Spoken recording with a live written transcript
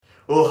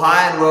Well,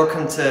 hi and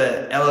welcome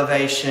to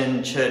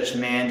Elevation Church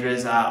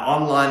Mandra's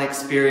online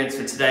experience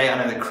for today. I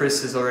know that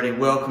Chris has already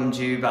welcomed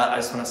you, but I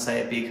just want to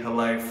say a big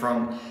hello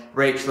from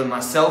Rachel and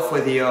myself,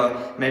 whether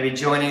you're maybe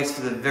joining us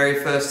for the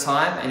very first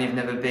time and you've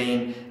never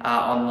been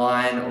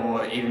online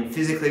or even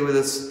physically with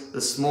us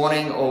this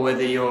morning, or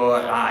whether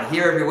you're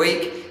here every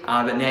week,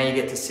 but now you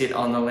get to sit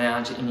on the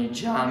lounge in your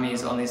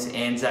jammies on this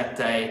Anzac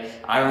Day.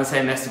 I want to say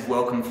a massive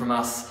welcome from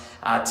us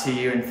to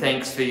you, and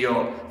thanks for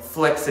your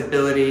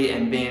flexibility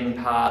and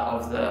being part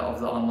of the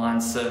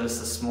online service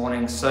this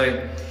morning.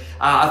 So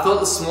I thought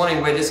this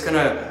morning we're just going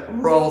to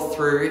roll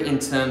through in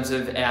terms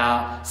of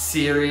our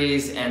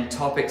series and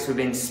topics we've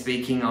been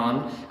speaking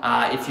on.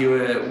 If you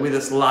were with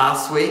us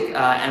last week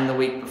and the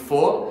week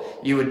before,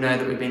 you would know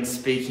that we've been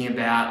speaking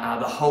about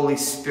the Holy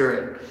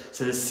Spirit.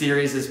 So the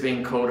series has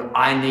been called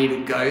I Need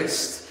a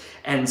Ghost.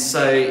 And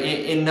so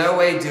in no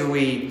way do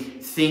we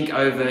think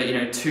over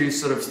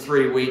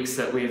 3 weeks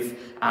that we've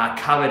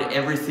covered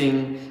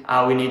everything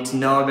we need to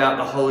know about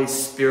the Holy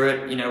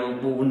Spirit.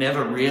 We'll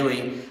never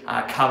really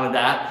cover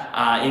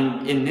that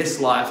in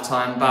this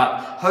lifetime, but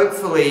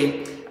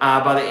hopefully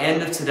by the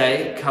end of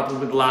today,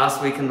 coupled with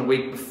last week and the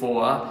week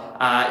before,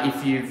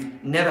 if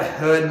you've never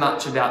heard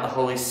much about the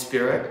Holy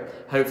Spirit,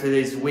 hopefully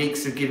these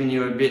weeks have given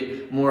you a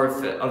bit more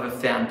of a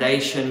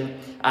foundation.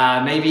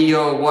 Maybe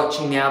you're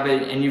watching now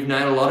and you've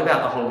known a lot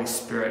about the Holy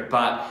Spirit,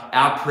 but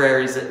our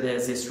prayer is that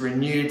there's this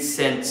renewed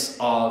sense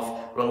of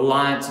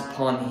reliance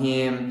upon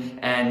Him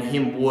and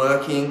Him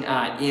working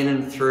in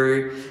and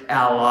through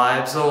our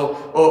lives.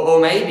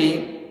 Or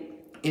maybe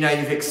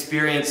you've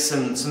experienced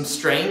some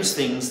strange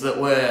things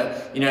that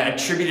were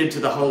attributed to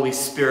the Holy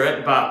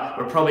Spirit, but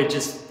were probably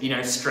just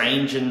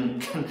strange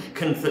and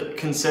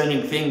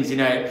concerning things.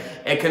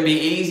 It can be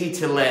easy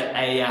to let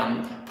a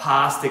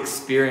past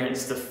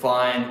experience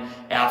define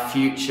our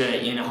future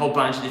in a whole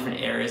bunch of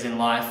different areas in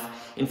life.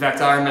 In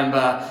fact, I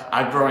remember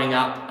growing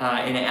up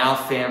in our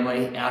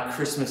family, our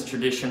Christmas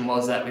tradition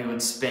was that we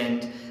would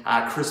spend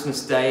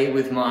Christmas Day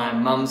with my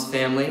mum's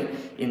family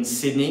in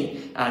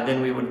Sydney.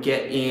 Then we would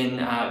get in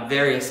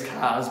various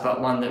cars,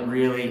 but one that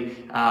really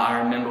I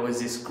remember was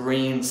this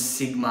green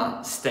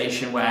Sigma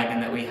station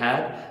wagon that we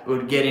had. We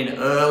would get in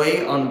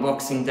early on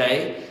Boxing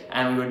Day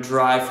and we would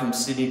drive from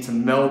Sydney to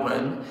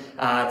Melbourne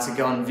to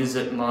go and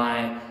visit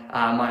my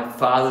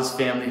father's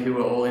family, who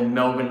were all in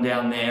Melbourne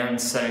down there.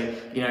 And so,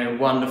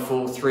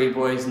 wonderful 3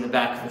 boys in the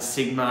back of the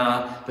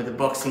Sigma with the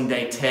Boxing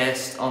Day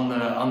test on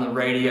the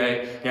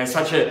radio.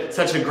 Such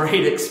a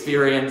great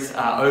experience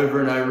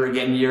over and over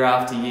again, year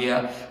after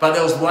year. But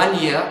there was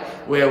one year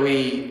where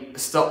we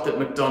stopped at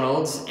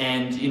McDonald's,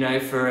 and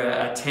for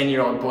a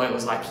 10-year-old boy, it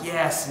was like,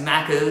 yes,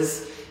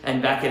 Macca's. And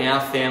back in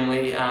our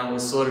family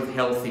was sort of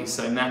healthy,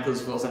 so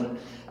Macca's wasn't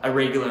a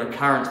regular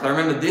occurrence. But I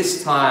remember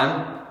this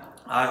time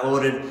I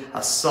ordered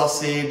a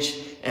sausage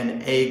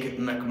and egg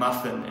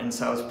McMuffin, and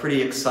so I was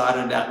pretty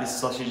excited about this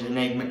sausage and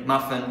egg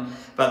McMuffin.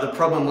 But the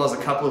problem was,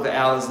 a couple of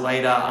hours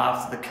later,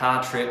 after the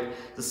car trip,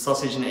 the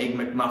sausage and egg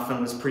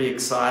McMuffin was pretty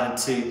excited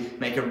to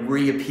make a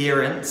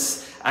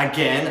reappearance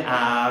again,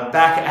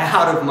 back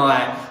out of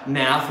my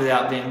mouth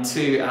without painting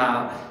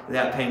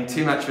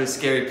too much of a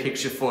scary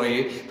picture for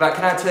you. But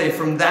can I tell you,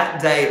 from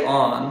that day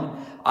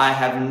on, I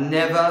have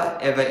never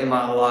ever in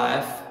my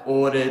life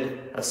ordered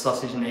a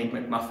sausage and egg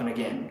McMuffin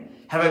again.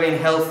 Have I been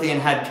healthy and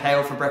had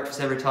kale for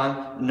breakfast every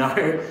time?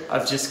 No,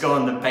 I've just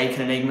gone the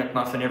bacon and egg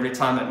McMuffin every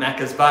time at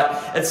Macca's.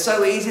 But it's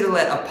so easy to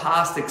let a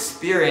past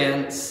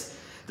experience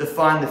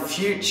define the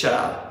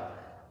future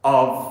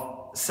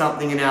of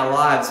something in our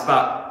lives.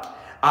 But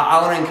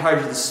I want to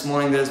encourage you this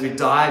morning that as we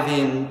dive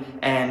in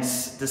and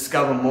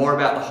discover more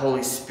about the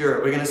Holy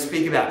Spirit, we're going to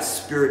speak about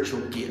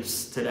spiritual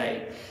gifts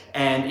today.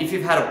 And if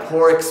you've had a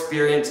poor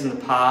experience in the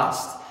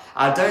past,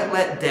 don't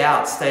let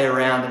doubt stay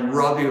around and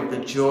rob you of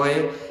the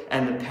joy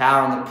and the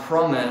power and the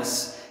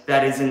promise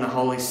that is in the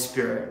Holy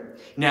Spirit.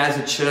 Now, as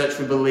a church,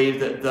 we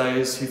believe that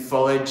those who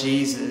follow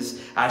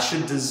Jesus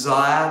should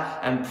desire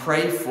and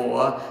pray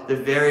for the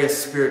various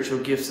spiritual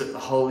gifts that the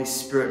Holy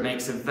Spirit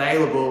makes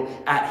available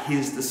at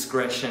His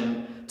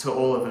discretion to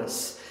all of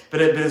us. But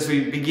as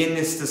we begin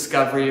this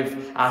discovery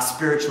of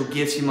spiritual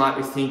gifts, you might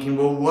be thinking,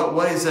 well,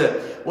 what is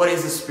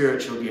a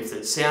spiritual gift?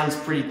 It sounds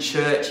pretty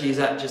churchy. Is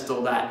that just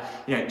all that,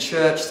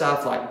 church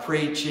stuff like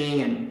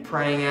preaching and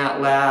praying out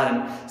loud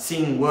and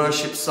singing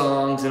worship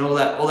songs and all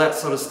that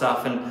sort of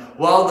stuff? And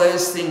while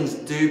those things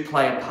do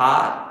play a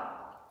part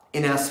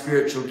in our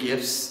spiritual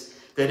gifts,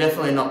 they're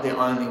definitely not the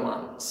only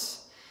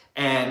ones.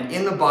 And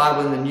in the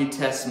Bible, in the New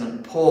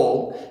Testament,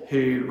 Paul,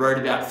 who wrote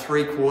about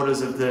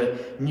 3/4 of the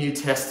New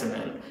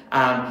Testament,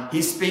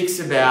 he speaks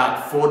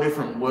about 4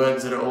 different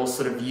words that are all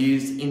sort of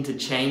used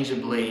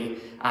interchangeably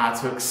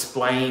to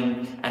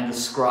explain and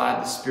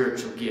describe the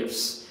spiritual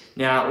gifts.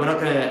 Now, we're not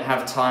going to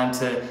have time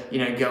to,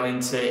 go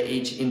into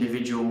each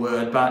individual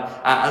word,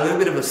 but a little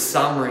bit of a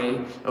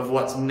summary of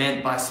what's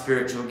meant by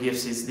spiritual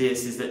gifts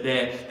is that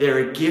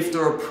they're a gift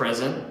or a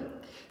present.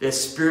 They're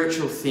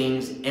spiritual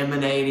things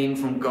emanating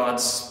from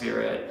God's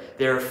Spirit.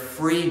 They're a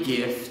free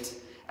gift,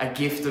 a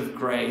gift of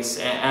grace,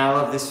 and I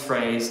love this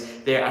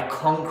phrase, they're a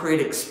concrete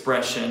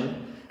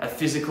expression, a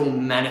physical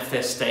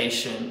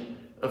manifestation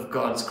of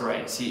God's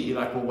grace. You're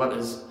like, well,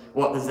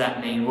 what does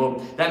that mean? Well,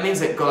 that means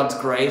that God's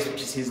grace,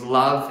 which is his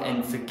love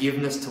and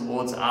forgiveness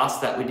towards us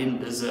that we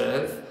didn't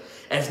deserve,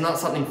 and it's not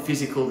something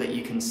physical that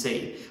you can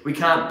see. We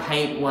can't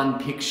paint one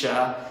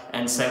picture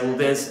and say, well,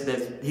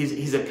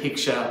 here's a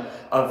picture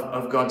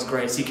of God's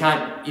grace. You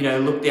can't,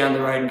 look down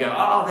the road and go,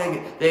 oh,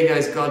 there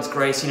goes God's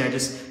grace,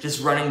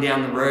 just running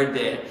down the road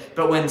there.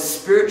 But when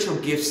spiritual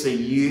gifts are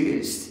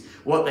used,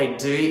 what they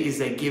do is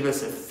they give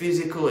us a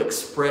physical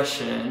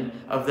expression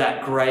of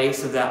that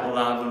grace, of that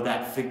love, of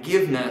that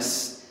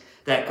forgiveness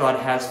that God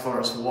has for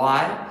us.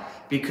 Why?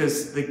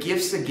 Because the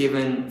gifts are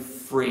given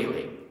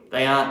freely.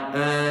 They aren't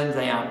earned,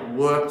 they aren't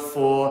worked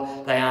for,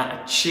 they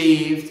aren't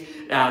achieved.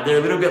 They're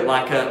a little bit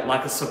like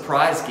a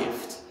surprise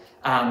gift.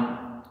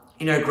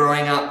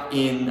 Growing up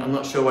I'm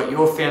not sure what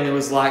your family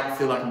was like. I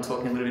feel like I'm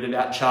talking a little bit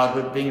about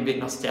childhood, being a bit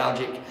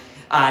nostalgic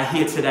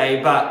here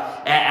today.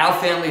 But our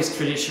family's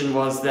tradition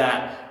was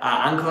that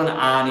Uncle and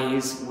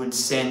Aunties would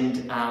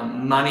send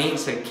money,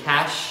 so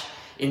cash,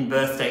 in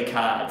birthday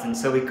cards. And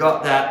so we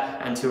got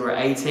that until we were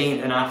 18,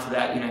 and after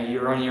that,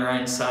 you're on your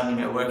own,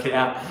 son, work it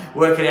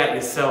out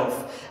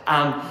yourself.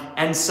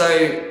 And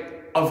so,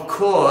 of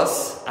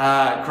course,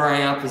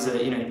 growing up as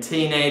a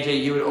teenager,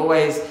 you would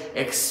always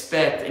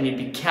expect, and you'd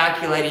be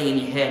calculating in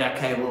your head,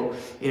 okay, well,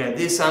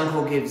 this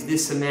uncle gives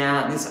this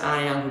amount, this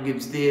auntie uncle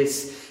gives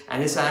this,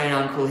 and this auntie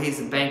uncle, he's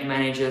the bank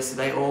manager, so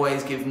they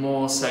always give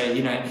more. So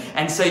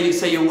and so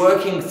you're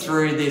working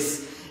through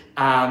this,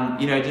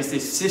 just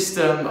this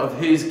system of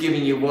who's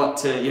giving you what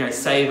to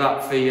save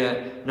up for your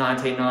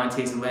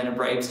 1990s Atlanta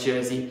Braves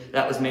jersey.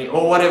 That was me,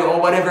 or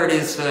whatever it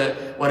is for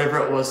whatever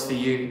it was for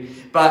you.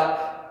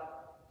 But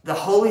the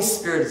Holy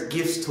Spirit's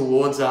gifts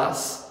towards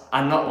us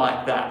are not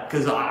like that,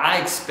 because I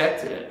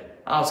expected it.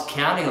 I was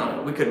counting on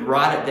it. We could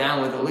write it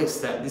down with a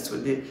list that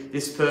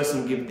this person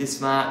would give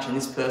this much and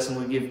this person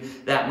would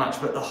give that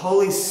much. But the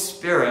Holy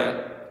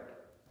Spirit,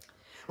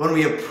 when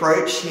we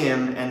approach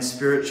him and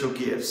spiritual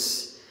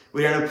gifts,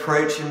 we don't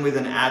approach him with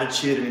an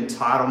attitude of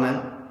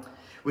entitlement.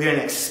 We don't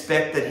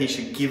expect that he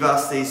should give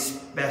us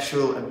these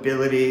special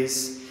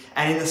abilities.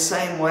 And in the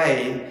same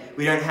way,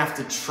 we don't have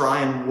to try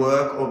and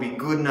work or be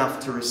good enough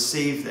to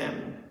receive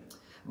them.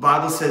 The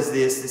Bible says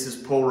this is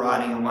Paul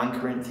writing in 1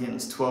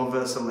 Corinthians 12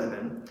 verse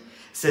 11.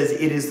 It says,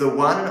 "It is the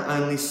one and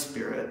only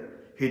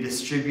Spirit who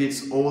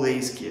distributes all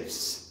these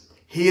gifts.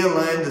 He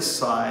alone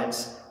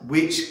decides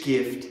which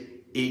gift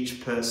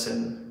each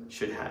person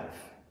should have."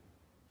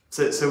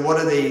 So what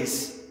are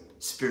these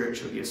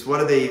spiritual gifts? What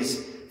are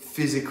these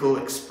physical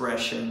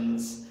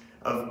expressions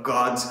of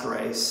God's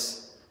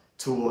grace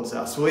towards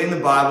us? Well, in the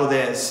Bible,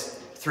 there's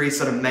three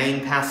sort of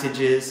main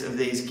passages of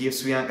these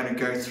gifts. We aren't going to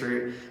go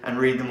through and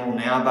read them all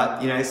now,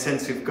 but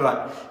since we've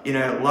got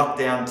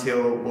lockdown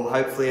till, well,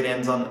 hopefully it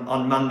ends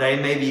on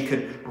Monday, maybe you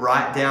could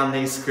write down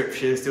these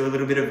scriptures, do a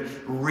little bit of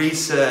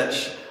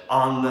research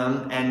on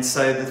them. And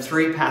so the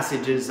three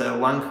passages are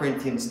 1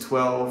 Corinthians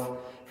 12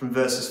 from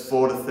verses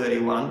 4 to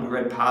 31. We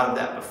read part of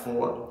that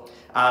before.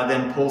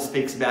 Then Paul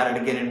speaks about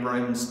it again in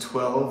Romans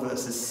 12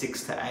 verses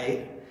 6 to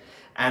 8.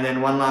 And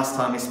then one last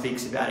time he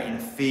speaks about it in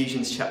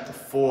Ephesians chapter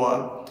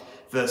 4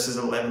 verses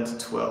 11 to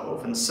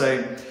 12. And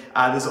so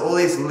there's all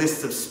these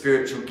lists of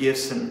spiritual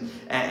gifts,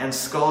 and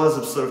scholars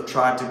have sort of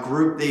tried to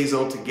group these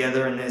all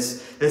together, and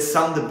there's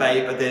some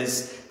debate, but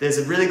there's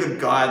a really good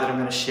guide that I'm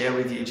going to share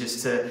with you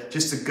just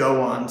to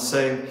go on.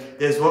 So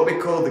there's what we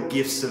call the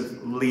gifts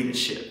of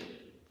leadership.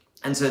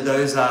 And so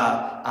those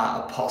are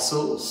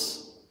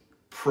apostles,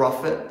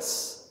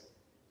 prophets,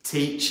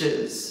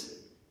 teachers,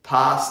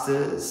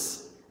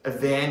 pastors,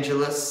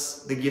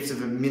 evangelists, the gift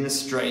of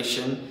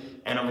administration,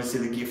 and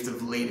obviously the gift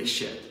of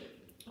leadership.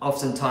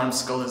 Oftentimes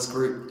scholars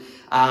group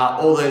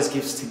all those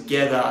gifts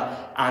together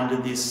under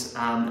this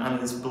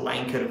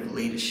blanket of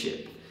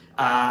leadership.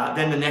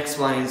 Then the next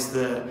one is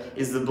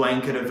the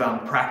blanket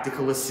of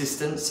practical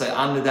assistance. So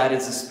under that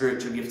is the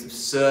spiritual gift of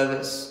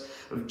service,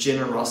 of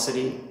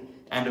generosity,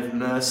 and of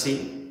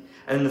mercy.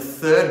 And the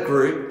third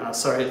group,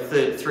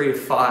 three of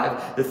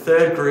five, the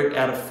third group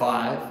out of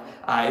five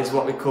is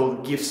what we call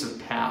the gifts of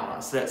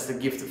power. So that's the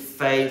gift of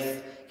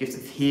faith, gifts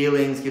of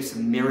healings, gifts of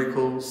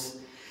miracles.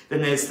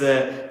 Then there's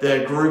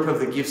the group of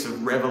the gifts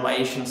of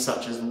revelation,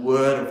 such as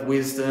word of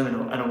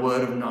wisdom and a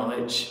word of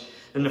knowledge.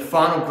 Then the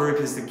final group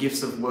is the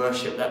gifts of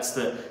worship. That's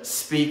the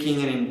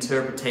speaking and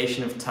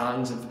interpretation of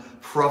tongues,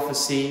 of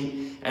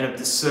prophecy, and of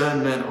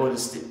discernment or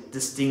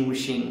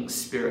distinguishing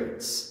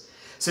spirits.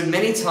 So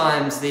many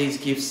times these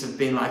gifts have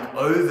been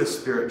over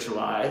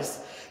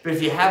spiritualized, but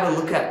if you have a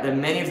look at them,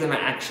 many of them are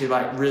actually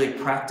really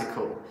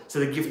practical. So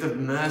the gift of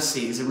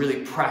mercy is a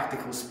really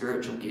practical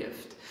spiritual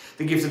gift.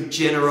 The gift of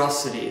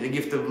generosity, the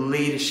gift of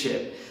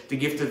leadership, the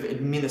gift of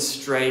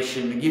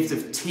administration, the gift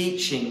of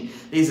teaching.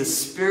 These are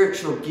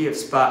spiritual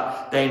gifts,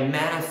 but they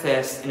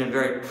manifest in a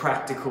very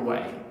practical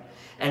way.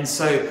 And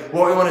so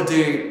what we want to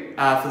do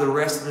for the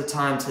rest of the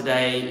time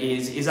today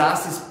is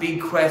ask this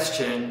big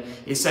question,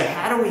 so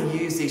how do we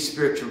use these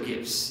spiritual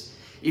gifts?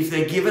 if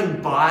they're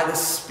given by the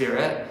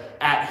Spirit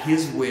at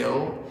His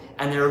will,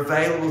 and they're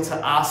available to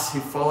us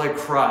who follow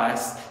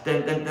Christ,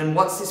 then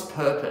what's this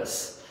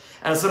purpose?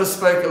 And I sort of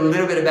spoke a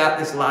little bit about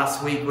this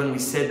last week when we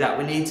said that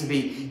we need to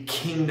be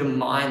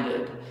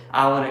kingdom-minded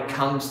when it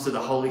comes to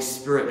the Holy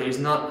Spirit. That He's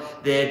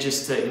not there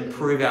just to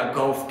improve our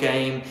golf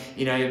game,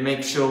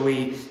 make sure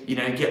we,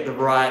 get the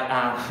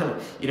right,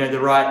 the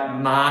right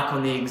mark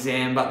on the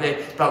exam. But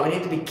we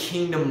need to be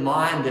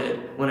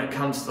kingdom-minded when it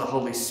comes to the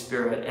Holy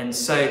Spirit. And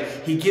so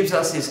He gives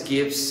us His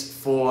gifts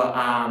for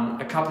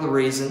a couple of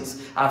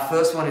reasons.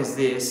 First one is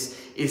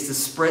to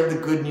spread the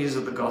good news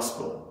of the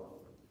gospel.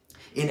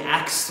 In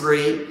Acts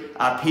 3,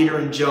 Peter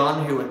and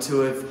John, who were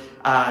two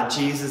of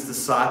Jesus'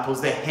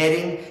 disciples, they're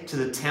heading to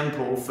the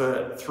temple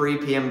for 3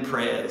 p.m.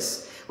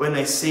 prayers when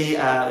they see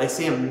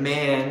a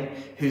man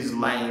who's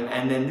lame.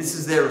 And then this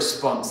is their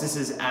response. This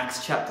is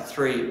Acts chapter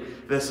 3,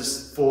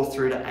 verses 4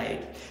 through to 8.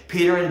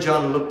 Peter and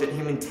John looked at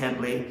him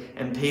intently,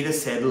 and Peter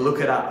said,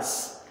 "Look at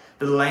us."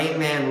 The lame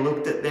man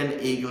looked at them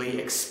eagerly,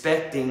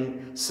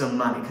 expecting some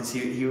money, because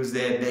he was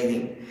there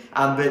begging.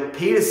 But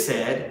Peter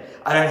said,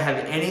 "I don't have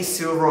any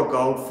silver or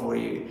gold for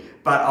you,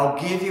 but I'll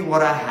give you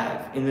what I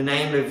have. In the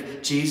name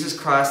of Jesus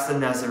Christ the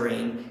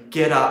Nazarene,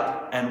 get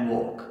up and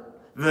walk."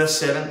 Verse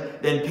 7,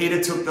 then Peter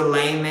took the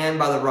lame man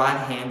by the right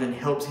hand and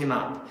helped him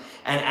up.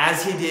 And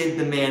as he did,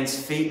 the man's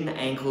feet and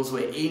ankles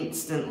were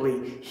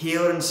instantly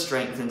healed and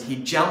strengthened. He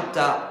jumped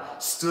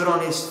up, stood on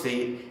his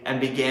feet,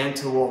 and began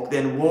to walk.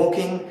 Then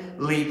walking,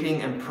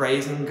 leaping, and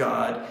praising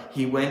God,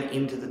 he went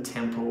into the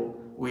temple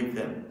with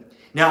them.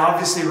 Now,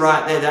 obviously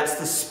right there, that's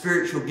the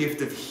spiritual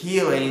gift of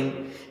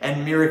healing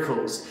and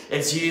miracles.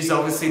 It's used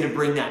obviously to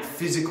bring that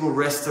physical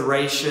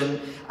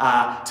restoration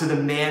to the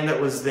man that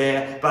was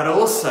there, but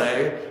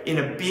also in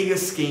a bigger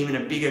scheme, in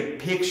a bigger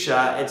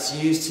picture, it's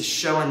used to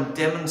show and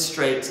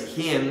demonstrate to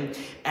him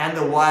and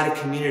the wider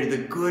community the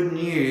good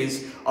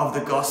news of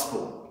the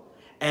gospel.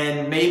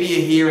 And maybe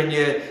you're here and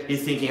you're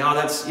thinking, oh,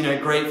 that's,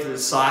 great for the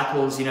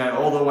disciples,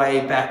 all the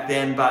way back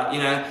then. But,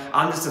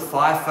 I'm just a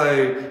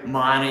FIFO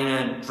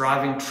miner,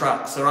 driving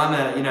trucks, or I'm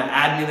a,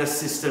 admin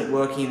assistant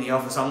working in the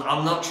office.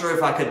 I'm not sure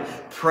if I could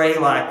pray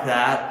like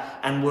that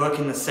and work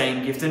in the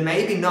same gift. And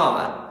maybe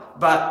not,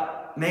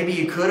 but maybe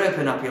you could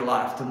open up your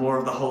life to more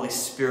of the Holy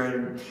Spirit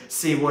and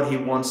see what He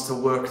wants to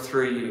work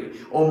through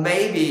you. Or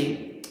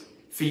maybe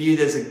for you,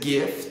 there's a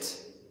gift,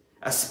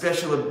 a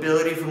special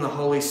ability from the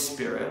Holy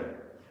Spirit,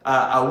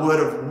 a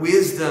word of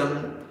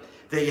wisdom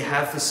that you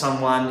have for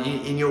someone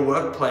in your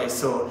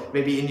workplace, or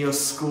maybe in your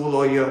school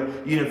or your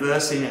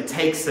university, and it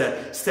takes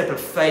a step of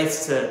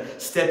faith to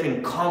step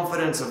in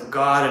confidence of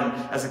God,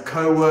 and as a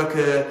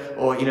co-worker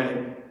or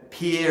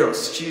peer or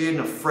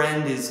student or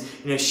friend is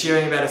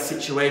sharing about a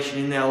situation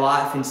in their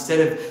life, instead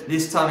of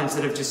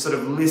just sort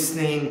of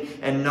listening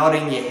and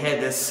nodding your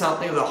head, there's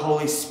something of the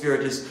Holy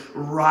Spirit just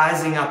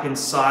rising up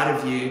inside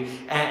of you,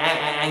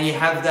 and you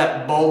have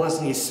that boldness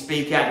and you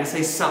speak out and you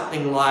say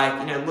something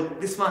like, look,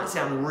 this might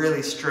sound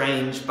really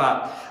strange,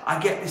 but I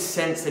get this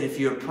sense that if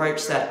you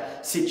approach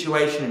that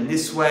situation in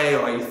this way,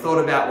 or you thought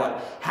about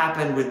what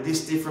happened with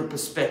this different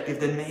perspective,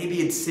 then maybe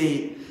you'd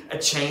see a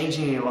change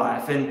in your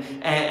life.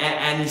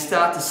 And you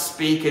start to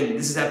speak, and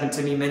this has happened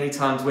to me many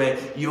times, where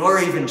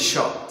you're even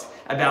shocked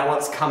about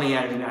what's coming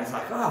out of your mouth. It's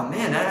like, oh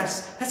man, that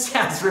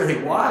sounds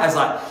really wise.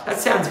 Like, that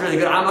sounds really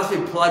good. I must be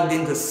plugged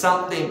into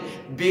something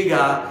bigger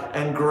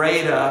and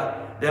greater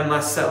than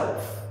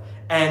myself.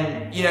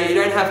 And, you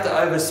don't have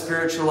to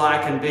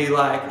over-spiritualize and be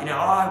like, oh,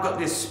 I've got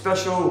this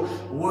special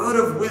word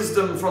of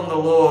wisdom from the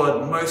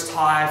Lord Most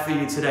High for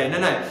you today.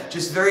 No,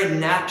 just very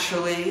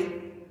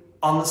naturally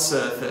on the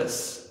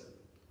surface,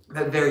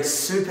 but very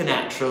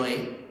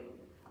supernaturally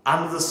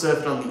under the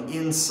surface on the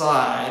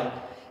inside,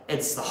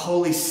 it's the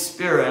Holy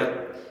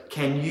Spirit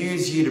can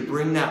use you to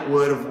bring that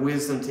word of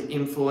wisdom to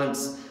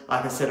influence,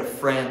 like I said, a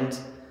friend,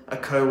 a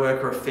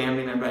co-worker, a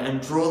family member,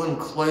 and draw them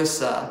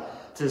closer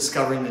to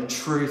discovering the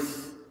truth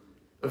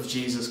of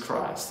Jesus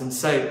Christ. And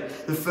so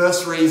the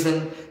first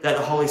reason that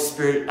the Holy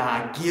Spirit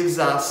gives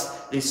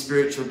us these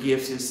spiritual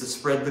gifts is to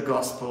spread the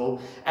gospel.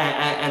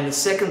 And the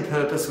second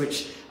purpose,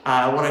 which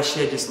what I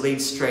shared just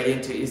leads straight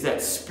into, is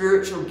that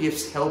spiritual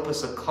gifts help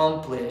us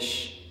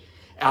accomplish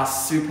our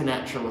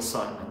supernatural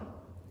assignment.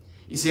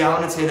 You see, I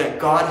want to tell you that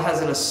God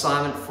has an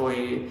assignment for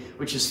you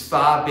which is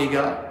far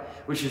bigger,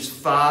 which is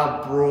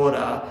far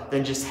broader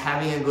than just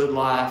having a good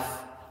life,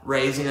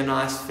 raising a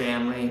nice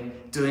family,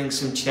 doing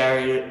some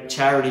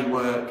charity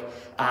work,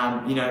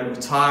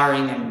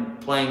 retiring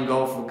and playing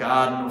golf or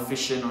garden or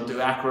fishing or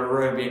do aqua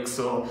aerobics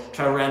or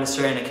travel around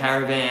Australia in a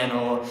caravan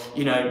or,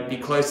 be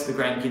close to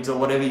the grandkids or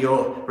whatever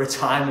your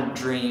retirement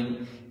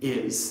dream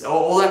is.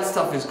 All that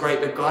stuff is great,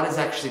 but God has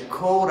actually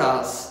called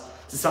us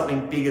to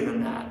something bigger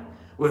than that.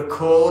 We're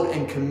called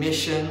and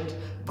commissioned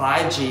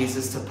by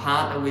Jesus to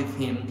partner with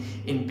Him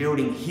in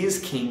building His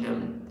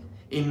kingdom,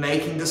 in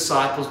making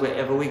disciples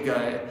wherever we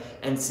go,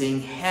 and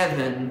seeing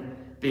heaven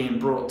being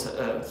brought to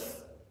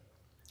earth.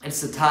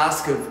 It's the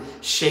task of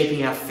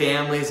shaping our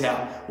families,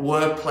 our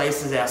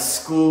workplaces, our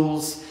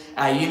schools,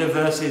 our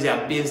universities,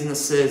 our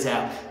businesses,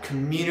 our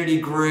community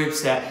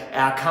groups,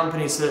 our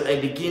companies, so that they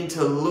begin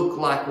to look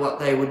like what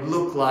they would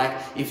look like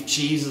if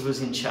Jesus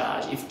was in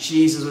charge, if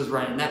Jesus was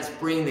reigning. That's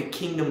bringing the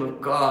kingdom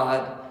of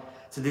God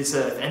to this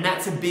earth. And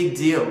that's a big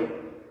deal.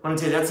 I want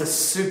to tell you, that's a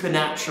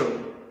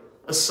supernatural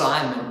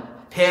assignment.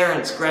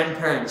 Parents,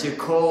 grandparents, you're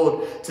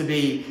called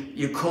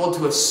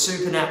to a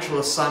supernatural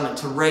assignment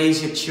to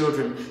raise your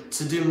children,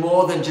 to do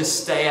more than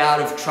just stay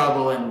out of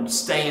trouble and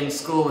stay in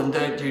school and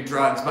don't do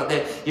drugs, but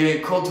you're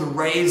called to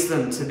raise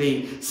them to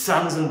be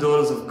sons and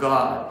daughters of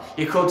God.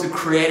 You're called to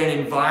create an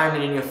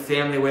environment in your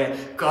family where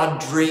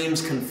God's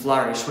dreams can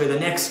flourish, where the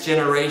next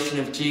generation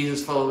of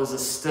Jesus followers are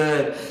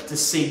stirred to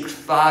see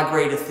far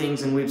greater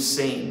things than we've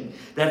seen.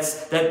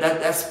 That's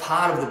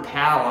part of the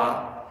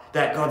power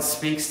that God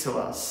speaks to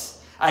us.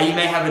 You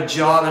may have a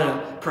job and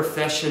a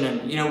profession,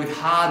 and with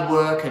hard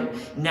work and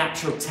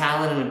natural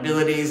talent and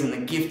abilities and the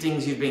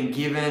giftings you've been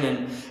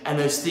given and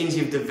those things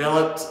you've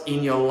developed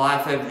in your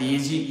life over the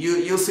years,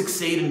 you'll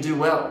succeed and do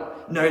well,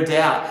 no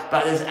doubt.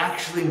 But there's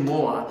actually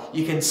more.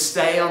 You can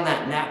stay on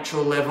that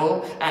natural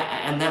level,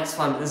 and that's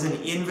fine. There's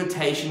an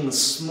invitation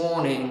this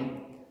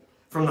morning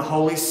from the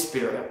Holy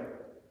Spirit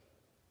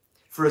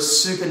for a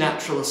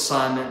supernatural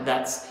assignment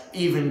that's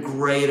even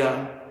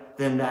greater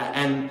than that.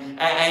 And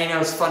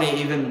it's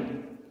funny,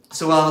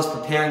 so while I was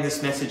preparing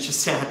this message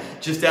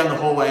just down the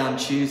hallway on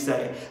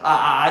Tuesday,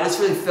 I just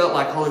really felt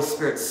like Holy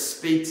Spirit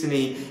speak to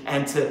me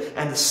and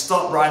to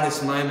stop right in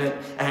this moment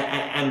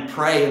and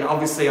pray. And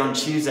obviously on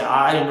Tuesday,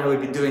 I didn't know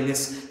we'd be doing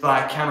this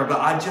via camera, but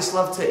I'd just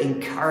love to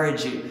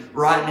encourage you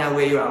right now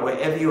where you are,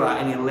 wherever you are,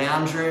 in your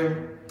lounge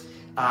room,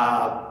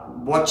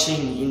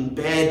 watching in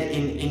bed,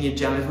 in your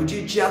pajamas, would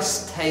you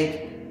just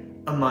take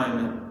a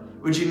moment?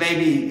 Would you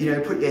maybe,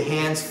 put your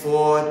hands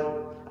forward,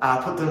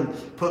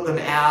 put them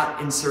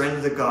out in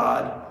surrender to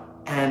God,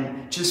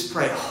 and just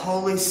pray,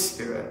 Holy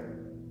Spirit,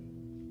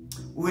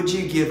 would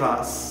you give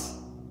us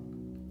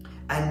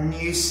a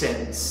new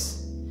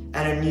sense and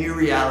a new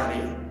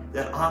reality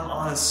that I'm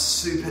on a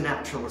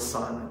supernatural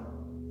assignment?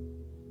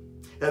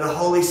 That the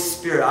Holy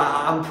Spirit,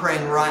 I'm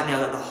praying right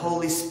now that the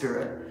Holy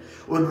Spirit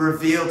would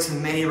reveal to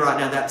many right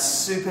now that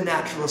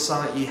supernatural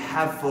assignment you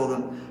have for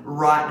them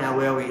right now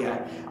where we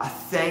are. I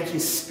thank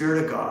you,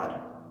 Spirit of God,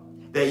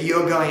 that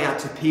you're going out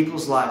to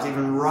people's lives,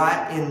 even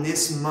right in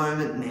this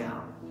moment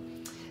now,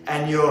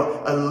 and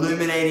you're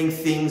illuminating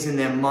things in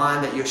their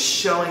mind, that you're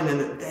showing them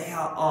that they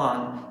are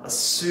on a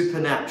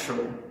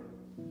supernatural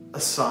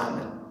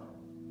assignment.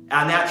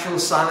 Our natural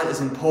assignment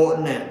is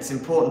important, and it's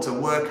important to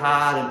work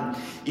hard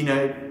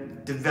and,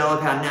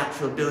 develop our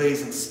natural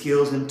abilities and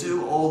skills and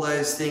do all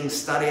those things,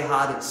 study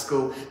hard at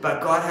school. But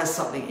God has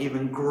something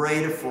even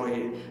greater for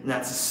you, and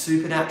that's a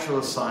supernatural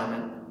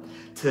assignment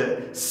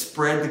to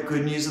spread the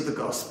good news of the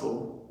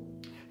gospel,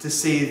 to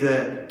see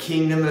the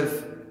kingdom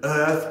of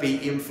earth be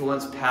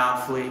influenced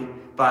powerfully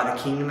by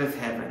the kingdom of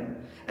heaven.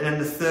 And then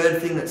the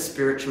third thing that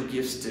spiritual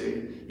gifts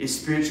do is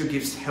spiritual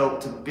gifts help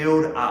to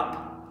build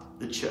up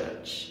the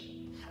church.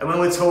 And when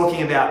we're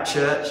talking about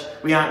church,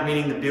 we aren't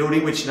meaning the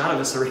building, which none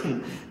of us are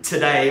in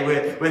today.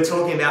 We're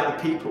talking about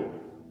the people.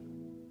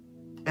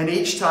 And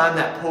each time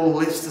that Paul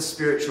lists the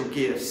spiritual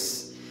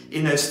gifts,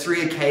 in those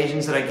 3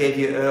 occasions that I gave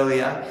you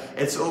earlier,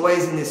 it's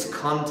always in this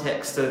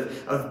context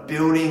of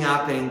building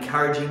up and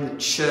encouraging the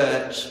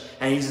church,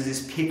 and he uses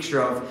this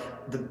picture of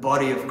the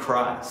body of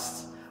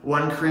Christ.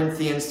 1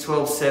 Corinthians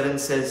 12:7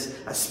 says,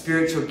 a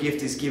spiritual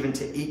gift is given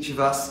to each of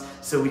us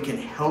so we can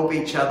help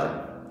each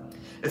other.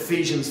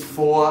 Ephesians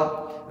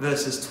 4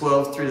 verses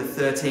 12 through to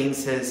 13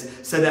 says,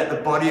 so that the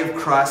body of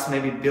Christ may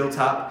be built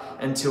up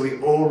until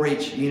we all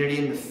reach unity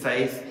in the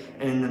faith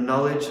and in the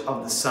knowledge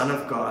of the Son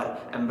of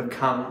God and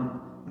become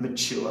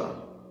mature.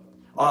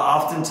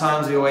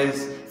 Oftentimes we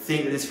always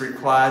think that this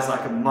requires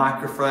like a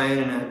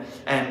microphone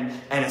and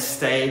a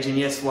stage, and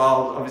yes,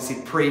 while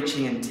obviously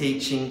preaching and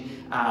teaching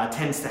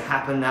tends to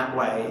happen that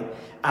way,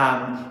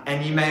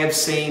 and you may have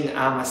seen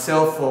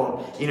myself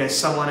or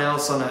someone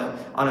else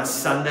on a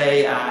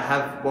Sunday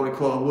have what we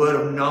call a word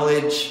of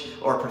knowledge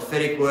or a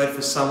prophetic word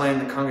for someone in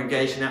the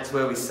congregation. That's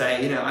where we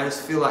say, I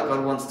just feel like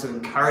God wants to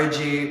encourage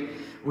you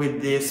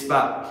with this,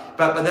 but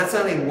that's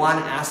only one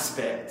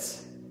aspect,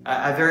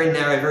 a very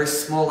narrow, very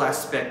small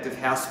aspect of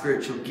how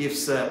spiritual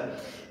gifts are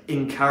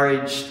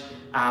encouraged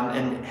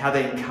and how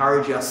they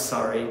encourage us,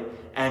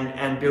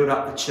 and build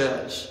up the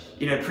church.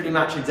 Pretty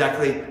much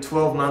exactly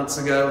 12 months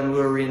ago when we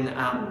were in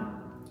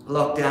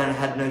lockdown and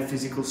had no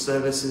physical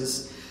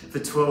services for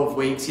 12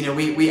 weeks,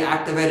 we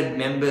activated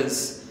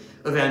members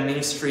of our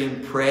ministry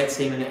and prayer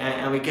team,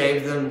 and we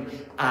gave them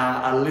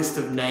a list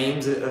of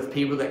names of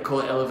people that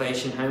call it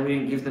Elevation Home. We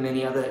didn't give them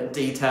any other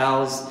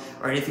details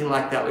or anything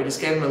like that. We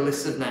just gave them a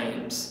list of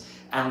names,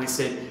 and we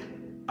said,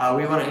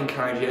 we want to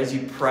encourage you as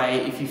you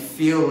pray. If you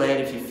feel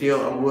led, if you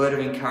feel a word of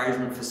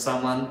encouragement for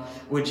someone,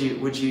 would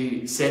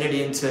you send it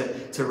in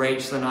to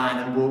Rachel and I,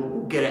 and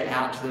we'll get it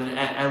out to them.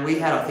 And we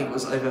had, I think it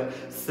was over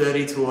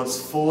 30 towards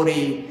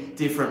 40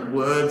 different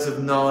words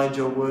of knowledge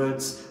or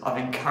words of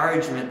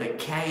encouragement that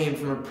came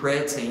from a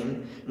prayer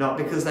team, not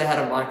because they had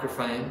a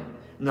microphone,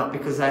 not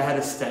because they had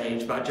a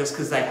stage, but just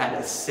because they had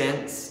a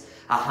sense,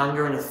 a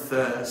hunger and a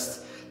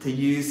thirst to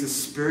use the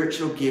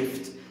spiritual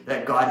gift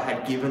that God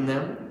had given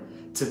them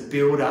to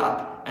build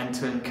up and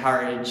to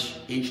encourage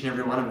each and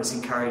every one of us,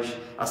 encourage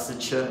the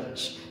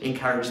church.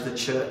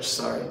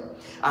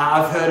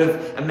 I've heard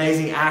of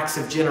amazing acts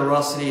of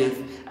generosity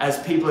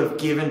as people have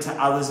given to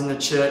others in the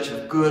church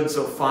of goods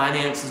or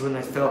finances when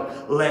they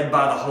felt led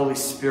by the Holy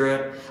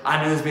Spirit.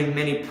 I know there's been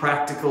many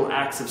practical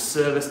acts of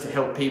service to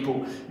help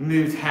people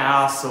move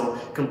house or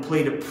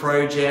complete a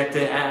project,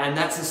 and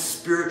that's a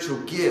spiritual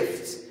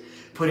gift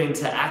put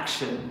into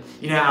action.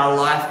 Our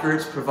life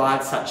groups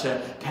provide such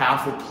a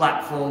powerful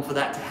platform for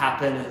that to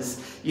happen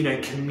as,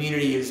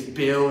 community is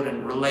built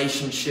and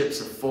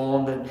relationships are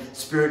formed and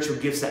spiritual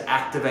gifts are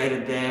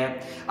activated there.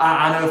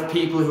 I know of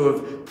people who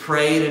have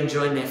prayed and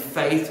joined their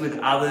faith with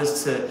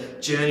others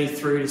to journey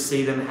through to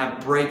see them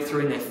have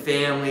breakthrough in their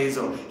families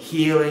or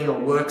healing or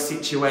work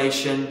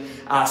situation.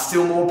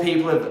 Still more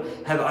people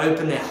have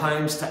opened their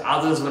homes to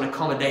others when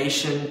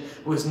accommodation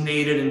was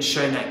needed and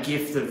shown that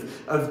gift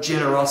of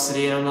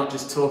generosity. And I'm not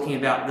just talking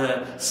about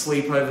the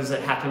sleepovers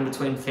that happen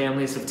between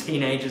families of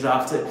teenagers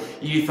after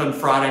youth on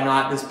Friday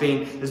night.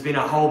 There's been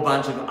a whole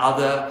bunch of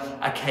other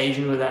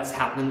occasions where that's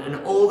happened. And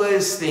all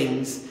those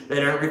things, they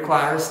don't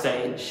require a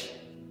stage.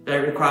 They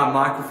don't require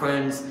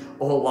microphones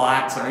or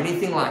lights or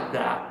anything like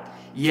that.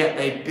 Yet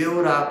they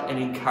build up and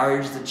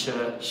encourage the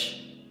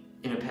church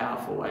in a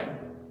powerful way.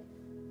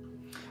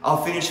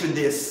 I'll finish with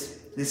this.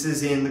 This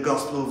is in the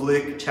Gospel of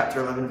Luke, chapter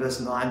 11, verse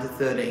 9 to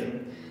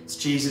 13. It's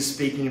Jesus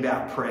speaking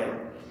about prayer.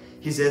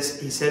 He says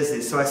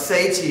this, "So I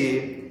say to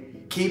you,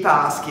 keep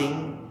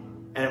asking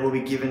and it will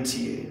be given to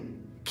you.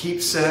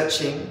 Keep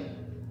searching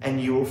and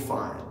you will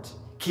find.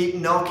 Keep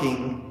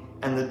knocking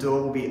and the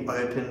door will be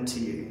opened to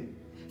you.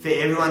 For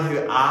everyone who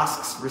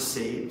asks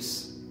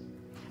receives,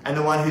 and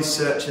the one who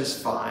searches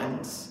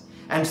finds,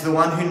 and to the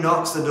one who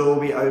knocks the door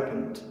will be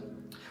opened.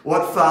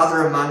 What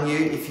father among you,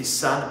 if his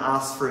son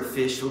asks for a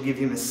fish, will give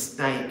him a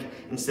snake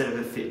instead of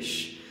a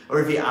fish? Or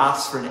if he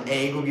asks for an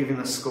egg, will give him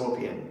a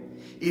scorpion?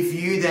 If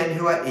you then,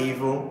 who are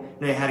evil,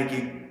 know how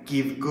to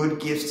give good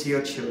gifts to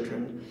your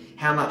children,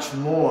 how much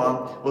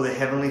more will the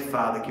Heavenly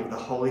Father give the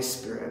Holy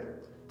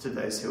Spirit to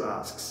those who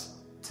ask?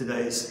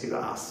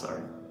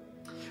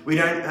 We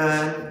don't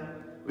earn,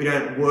 we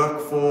don't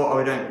work for, or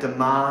we don't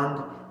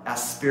demand our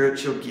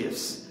spiritual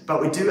gifts,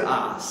 but we do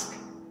ask.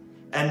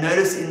 And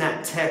notice in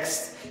that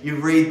text, you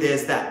read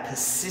there's that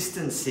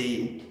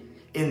persistency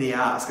in the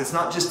ask. It's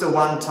not just a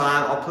one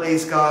time, oh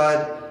please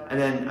God, and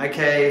then,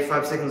 okay,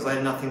 5 seconds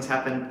later, nothing's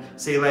happened.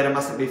 See you later,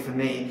 mustn't be for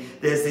me.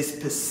 There's this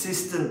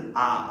persistent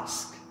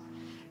ask.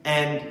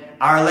 And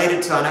I relate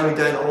it to, I know we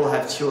don't all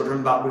have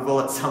children, but we've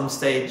all at some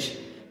stage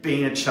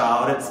been a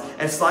child.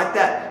 It's like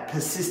that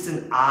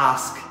persistent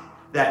ask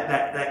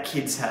that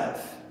kids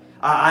have.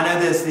 I know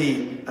there's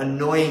the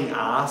annoying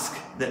ask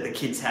that the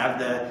kids have,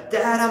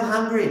 Dad, I'm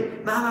hungry.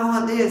 Mum, I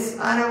want this.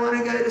 I don't want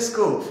to go to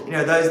school.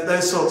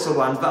 Those sorts of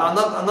ones. But I'm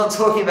not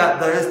talking about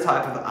those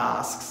type of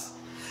asks.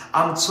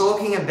 I'm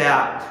talking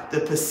about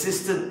the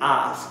persistent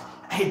ask.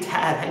 Hey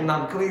Dad, hey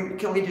Mum,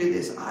 can we do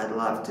this? I'd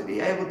love to be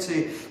able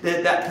to.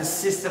 That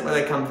persistent where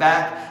they come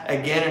back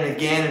again and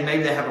again, and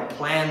maybe they have a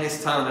plan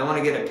this time and they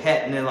want to get a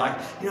pet, and they're like,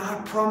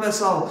 I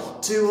promise I'll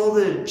do all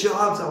the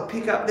jobs, I'll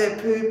pick up their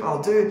poop,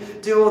 I'll do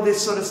all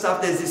this sort of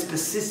stuff. There's this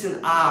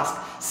persistent ask,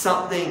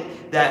 something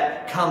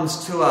that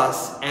comes to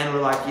us and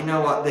we're like, you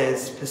know what,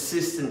 there's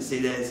persistency,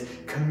 there's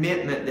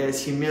commitment,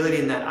 there's humility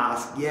in that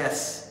ask.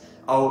 Yes,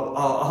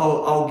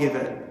 I'll give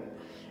it.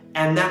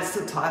 And that's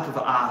the type of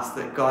ask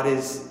that God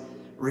is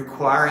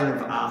requiring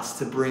of us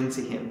to bring to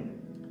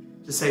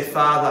Him. To say,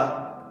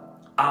 Father,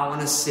 I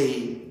want to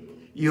see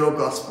your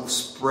gospel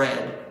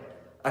spread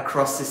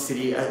across this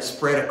city,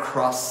 spread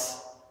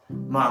across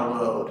my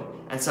world.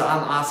 And so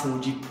I'm asking,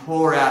 would you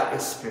pour out your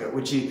Spirit?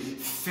 Would you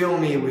fill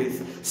me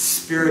with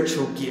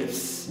spiritual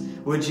gifts?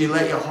 Would you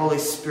let your Holy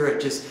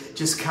Spirit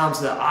just come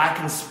so that I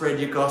can spread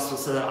your gospel,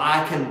 so that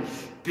I can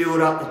build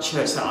up the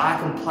church, so that I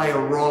can play a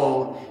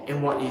role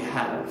in what you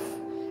have?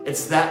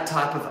 It's that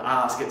type of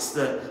ask.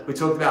 We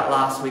talked about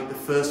last week, the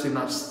first we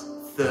must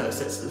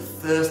thirst. It's the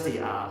thirsty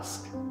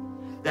ask.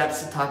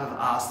 That's the type of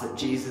ask that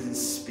Jesus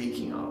is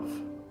speaking of.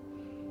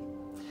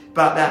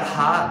 But that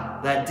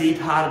heart, that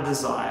deep-hearted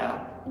desire,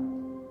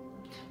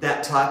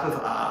 that type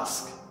of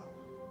ask,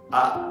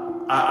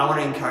 I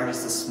want to encourage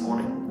us this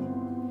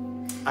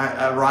morning,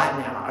 right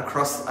now,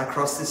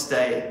 across this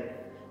day,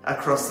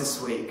 across this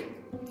week,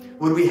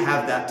 would we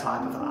have that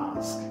type of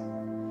ask?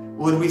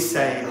 Would we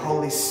say,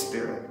 Holy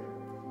Spirit,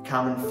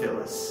 come and fill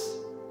us.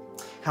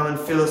 Come and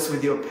fill us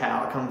with your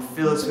power. Come and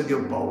fill us with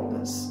your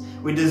boldness.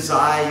 We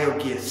desire your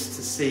gifts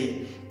to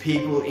see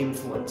people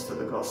influenced for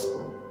the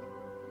gospel.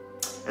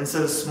 And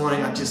so this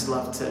morning, I'd just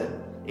love to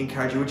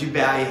encourage you. Would you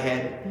bow your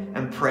head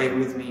and pray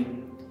with me?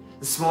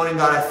 This morning,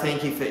 God, I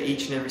thank you for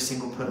each and every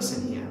single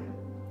person here.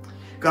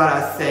 God,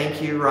 I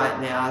thank you right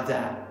now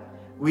that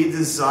we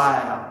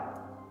desire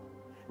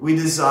We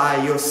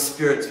desire your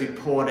Spirit to be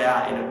poured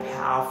out in a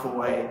powerful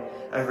way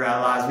over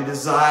our lives. We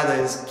desire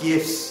those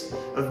gifts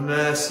of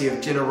mercy,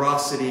 of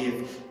generosity,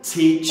 of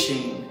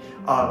teaching,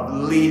 of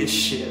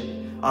leadership,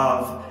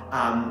 of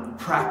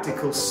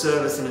practical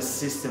service and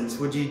assistance.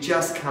 Would you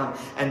just come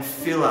and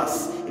fill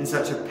us in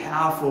such a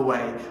powerful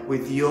way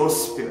with your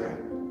Spirit,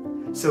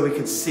 so we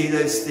could see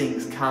those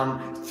things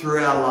come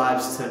through our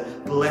lives to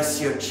bless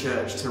your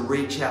church, to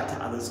reach out to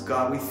others.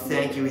 God, we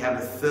thank you. We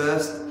have a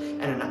thirst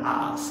and an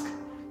ask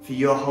for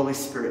your Holy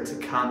Spirit to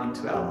come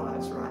into our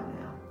lives right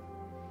now.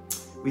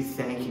 We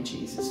thank you,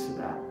 Jesus, for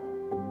that.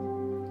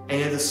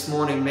 And this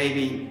morning,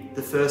 maybe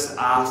the first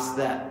ask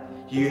that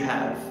you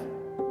have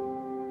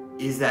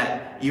is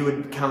that you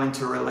would come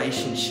into a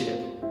relationship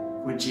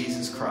with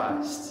Jesus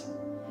Christ.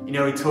 You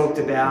know, we talked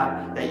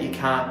about that you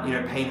can't,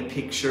 paint a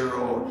picture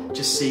or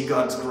just see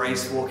God's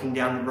grace walking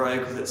down the road,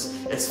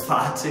 because it's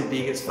far too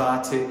big, it's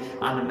far too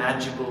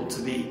unimaginable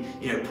to be,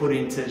 put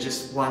into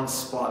just one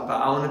spot. But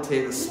I want to tell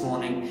you this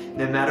morning,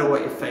 no matter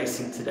what you're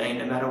facing today,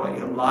 no matter what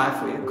your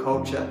life or your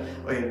culture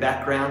or your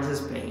background has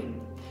been,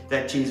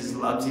 that Jesus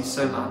loves you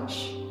so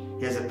much.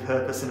 He has a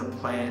purpose and a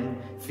plan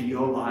for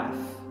your life.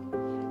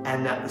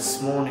 And that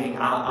this morning,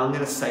 I'm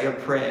going to say a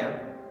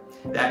prayer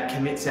that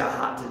commits our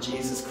heart to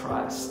Jesus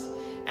Christ.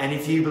 And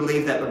if you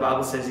believe that, the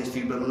Bible says if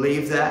you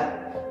believe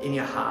that in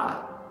your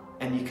heart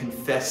and you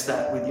confess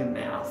that with your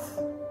mouth,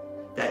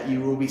 that you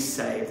will be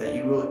saved, that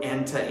you will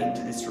enter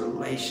into this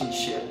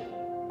relationship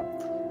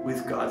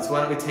with God. So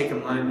why don't we take a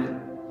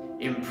moment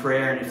in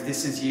prayer, and if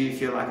this is you,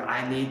 if you're like,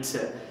 I need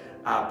to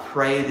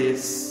pray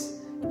this,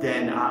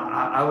 then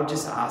I would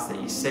just ask that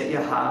you set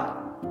your heart,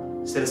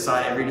 set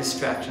aside every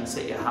distraction,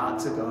 set your heart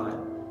to God.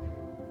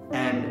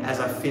 And as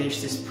I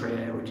finish this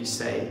prayer, would you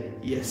say,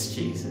 yes,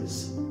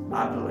 Jesus,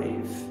 I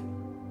believe.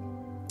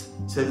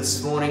 So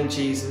this morning,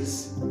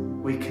 Jesus,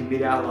 we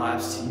commit our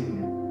lives to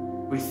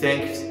you. We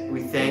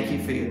thank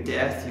you for your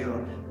death,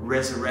 your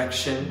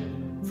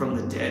resurrection from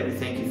the dead. We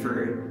thank you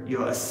for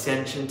your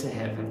ascension to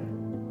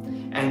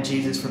heaven. And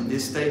Jesus, from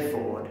this day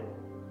forward,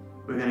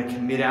 we're going to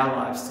commit our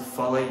lives to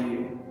follow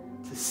you,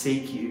 to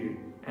seek you,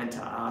 and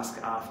to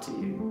ask after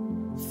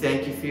you.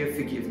 Thank you for your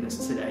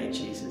forgiveness today,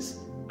 Jesus.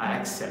 I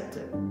accept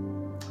it.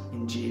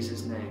 In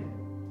Jesus' name,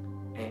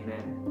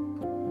 amen.